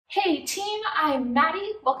Hey team, I'm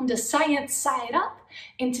Maddie. Welcome to Science Side Up.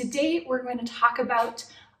 And today we're going to talk about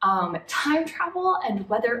time travel and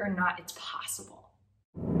whether or not it's possible.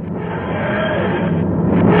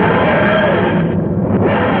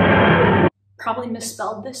 Probably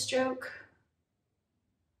misspelled this joke,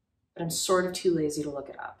 but I'm sort of too lazy to look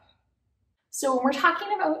it up. So when we're talking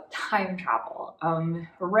about time travel,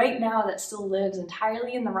 right now that still lives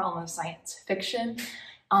entirely in the realm of science fiction.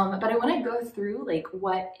 But I want to go through like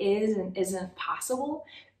what is and isn't possible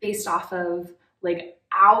based off of like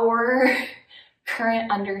our current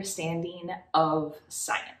understanding of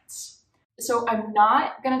science. So I'm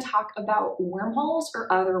not going to talk about wormholes or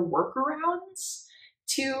other workarounds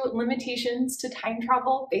to limitations to time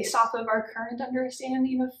travel based off of our current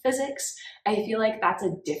understanding of physics. I feel like that's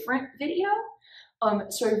a different video.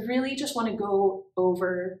 So I really just want to go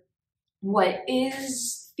over what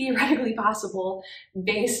is theoretically possible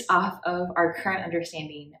based off of our current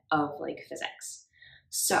understanding of like physics.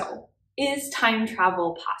 So, is time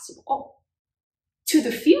travel possible? To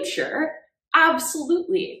the future,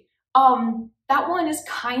 absolutely. That one is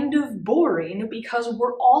kind of boring because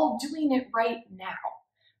we're all doing it right now,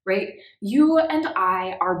 right? You and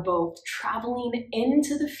I are both traveling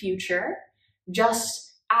into the future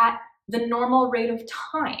just at the normal rate of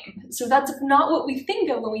time. So that's not what we think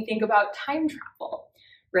of when we think about time travel,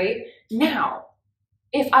 right? Now,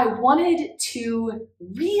 if I wanted to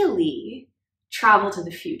really travel to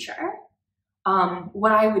the future,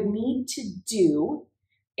 what I would need to do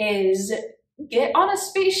is get on a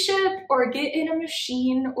spaceship or get in a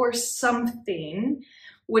machine or something,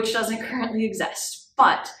 which doesn't currently exist,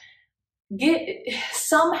 but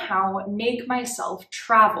somehow make myself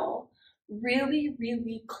travel really,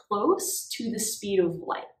 really close to the speed of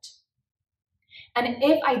light. And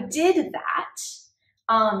if I did that,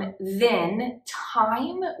 then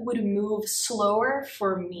time would move slower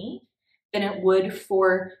for me than it would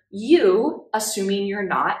for you, assuming you're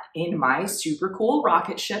not in my super cool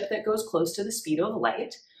rocket ship that goes close to the speed of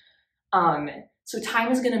light. So time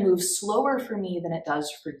is going to move slower for me than it does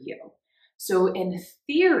for you. So in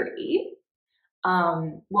theory,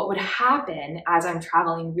 what would happen as I'm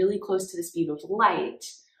traveling really close to the speed of light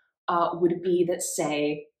would be that,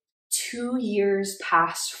 say, 2 years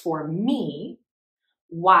pass for me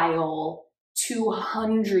while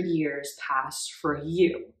 200 years pass for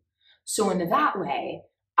you. So in that way,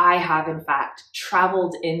 I have in fact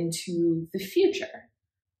traveled into the future,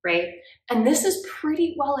 right? And this is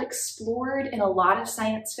pretty well explored in a lot of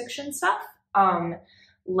science fiction stuff.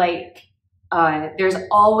 There's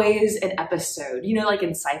always an episode, you know, like in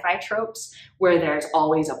sci-fi tropes, where there's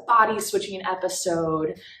always a body switching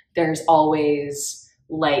episode. There's always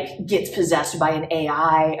like gets possessed by an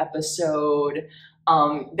AI episode.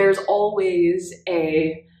 There's always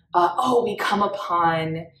we come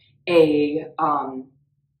upon a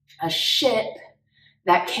ship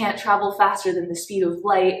that can't travel faster than the speed of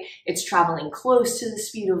light. It's traveling close to the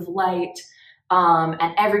speed of light.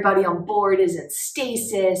 And everybody on board is in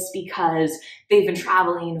stasis because they've been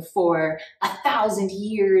traveling for 1,000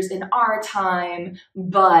 years in our time,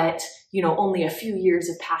 but you know, only a few years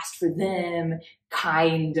have passed for them,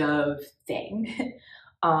 kind of thing.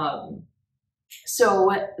 So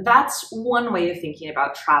that's one way of thinking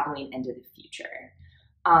about traveling into the future.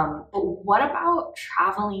 But what about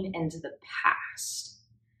traveling into the past?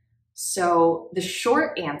 So the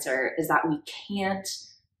short answer is that we can't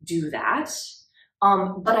do that.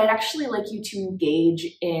 But I'd actually like you to engage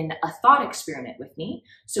in a thought experiment with me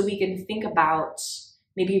so we can think about,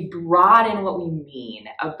 maybe broaden what we mean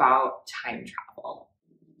about time travel.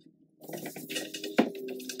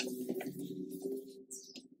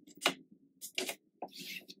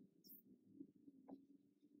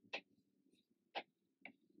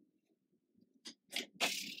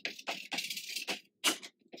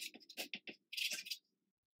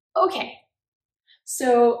 Okay.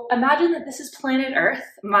 So imagine that this is planet Earth.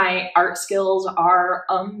 My art skills are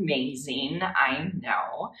amazing, I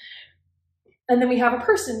know. And then we have a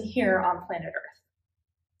person here on planet Earth.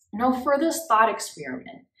 Now for this thought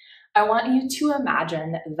experiment, I want you to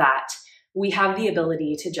imagine that we have the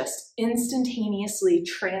ability to just instantaneously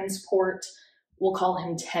transport, we'll call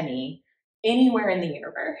him Timmy, anywhere in the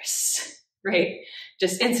universe, right?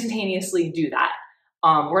 Just instantaneously do that.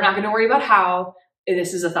 We're not going to worry about how.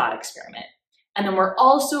 This is a thought experiment. And then we're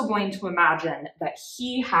also going to imagine that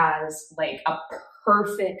he has like a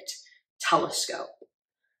perfect telescope.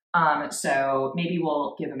 So maybe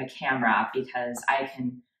we'll give him a camera because I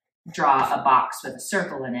can draw a box with a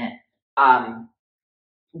circle in it,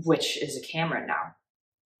 which is a camera now.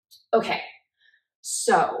 Okay,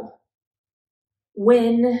 so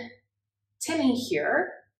when Timmy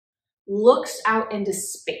here looks out into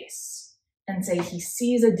space and say he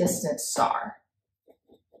sees a distant star,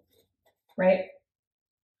 right?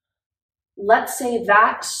 Let's say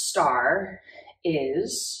that star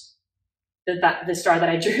is the star that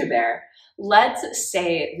I drew there. Let's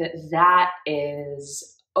say that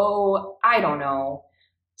is, oh, I don't know,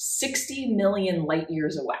 60 million light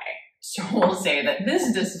years away. So we'll say that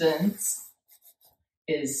this distance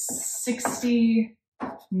is 60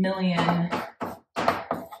 million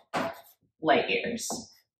light years.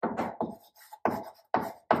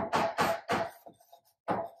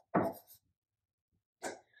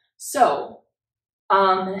 So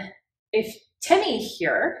if Timmy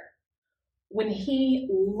here, when he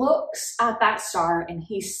looks at that star and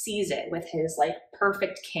he sees it with his like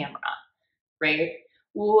perfect camera, right?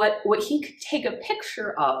 What he could take a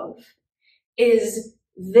picture of is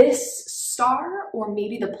this star, or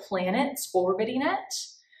maybe the planets orbiting it,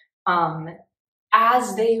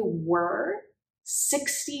 as they were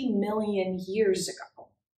 60 million years ago.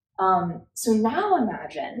 So now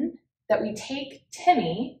imagine that we take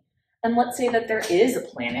Timmy, and let's say that there is a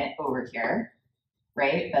planet over here,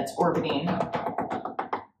 right? That's orbiting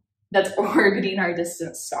our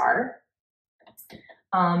distant star.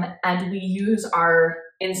 And we use our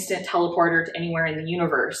instant teleporter to anywhere in the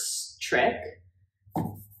universe trick.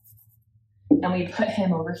 And we put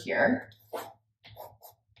him over here.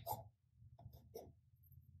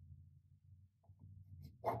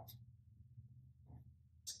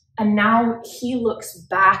 And now he looks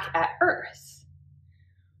back at Earth.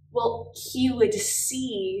 Well, he would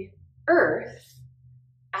see Earth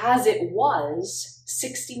as it was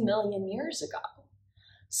 60 million years ago.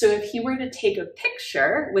 So if he were to take a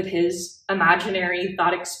picture with his imaginary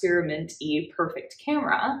thought experiment-y perfect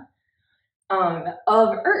camera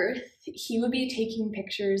of Earth, he would be taking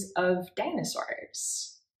pictures of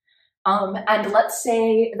dinosaurs. And let's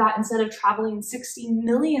say that instead of traveling 60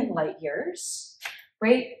 million light years,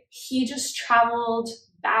 right, he just traveled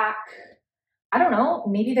back, I don't know,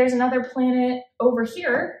 maybe there's another planet over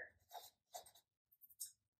here.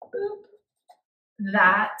 Boop.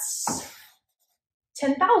 That's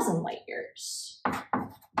 10,000 light years.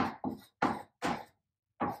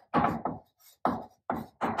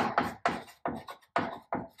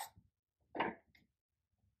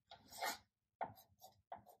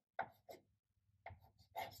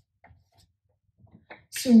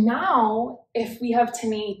 So now, if we have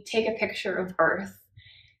Timmy take a picture of Earth,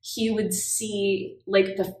 he would see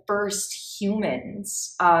like the first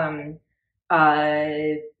humans.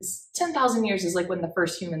 10,000 years is like when the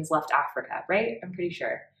first humans left Africa, right? I'm pretty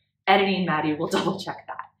sure. Editing Maddie will double check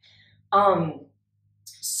that.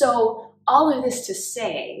 So all of this to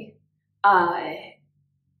say,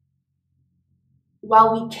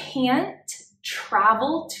 while we can't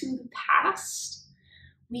travel to the past,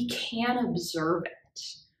 we can observe it,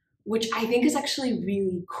 which I think is actually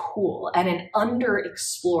really cool and an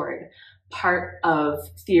underexplored part of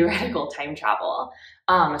theoretical time travel.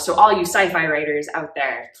 So all you sci-fi writers out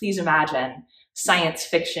there, please imagine science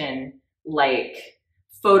fiction like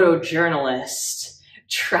photojournalist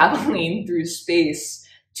traveling through space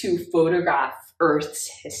to photograph Earth's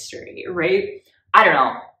history, right? I don't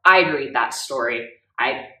know, I'd read that story.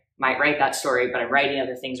 I might write that story, but I'm writing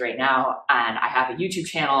other things right now, and I have a YouTube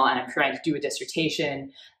channel, and I'm trying to do a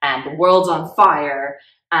dissertation, and the world's on fire,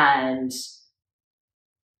 and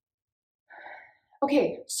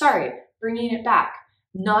okay, sorry, bringing it back.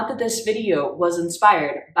 Not that this video was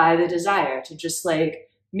inspired by the desire to just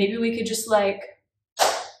like, maybe we could just like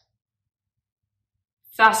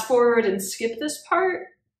fast forward and skip this part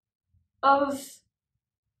of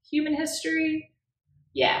human history.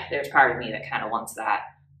 Yeah, there's part of me that kind of wants that.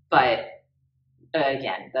 But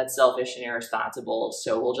again, that's selfish and irresponsible,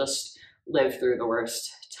 so we'll just live through the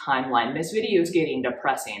worst timeline. This video is getting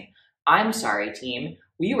depressing. I'm sorry, team.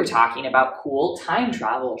 We were talking about cool time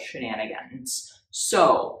travel shenanigans.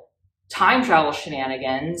 So, time travel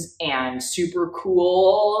shenanigans and super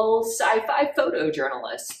cool sci-fi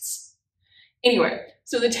photojournalists. Anyway,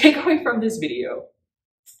 so the takeaway from this video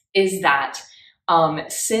is that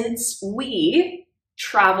since we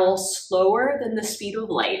travel slower than the speed of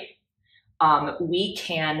light, we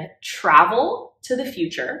can travel to the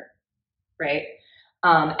future, right?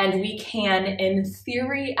 And we can, in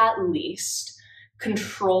theory at least,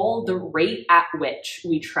 control the rate at which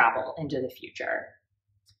we travel into the future.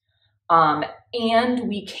 And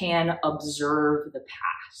we can observe the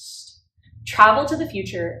past. Travel to the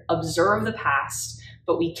future, observe the past,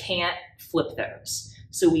 but we can't flip those.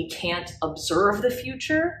 So we can't observe the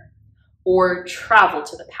future or travel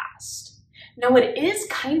to the past. Now, what is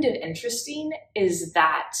kind of interesting is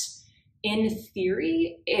that in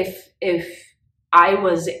theory, if I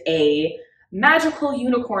was a magical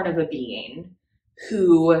unicorn of a being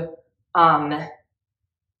who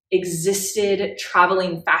existed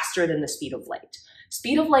traveling faster than the speed of light.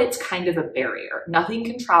 Speed of light's kind of a barrier. Nothing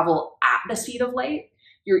can travel at the speed of light.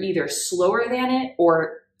 You're either slower than it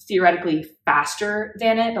or theoretically faster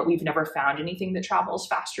than it, but we've never found anything that travels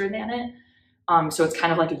faster than it. So it's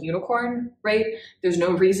kind of like a unicorn, right? There's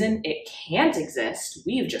no reason it can't exist.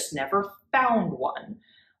 We've just never found one.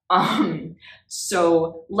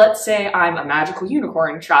 So let's say I'm a magical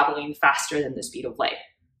unicorn traveling faster than the speed of light.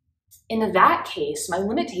 In that case, my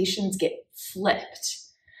limitations get flipped.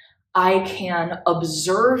 I can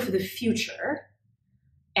observe the future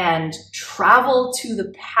and travel to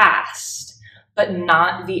the past, but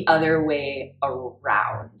not the other way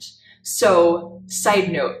around. So,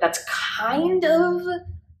 side note, that's kind of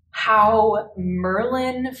how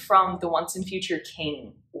Merlin from The Once and Future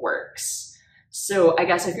King works. So I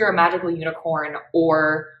guess if you're a magical unicorn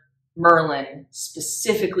or Merlin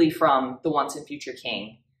specifically from The Once and Future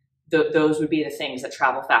King, those would be the things that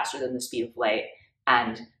travel faster than the speed of light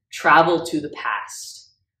and travel to the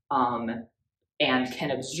past and can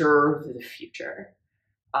observe the future.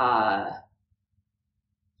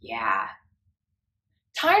 Yeah.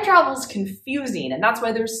 Time travel is confusing, and that's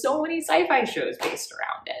why there's so many sci-fi shows based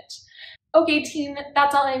around it. Okay, team,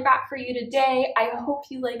 that's all I've got for you today. I hope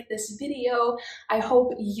you like this video. I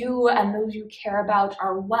hope you and those you care about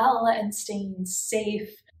are well and staying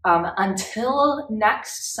safe. Until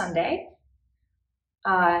next Sunday,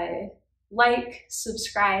 like,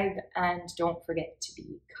 subscribe, and don't forget to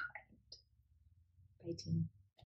be kind. Bye, team.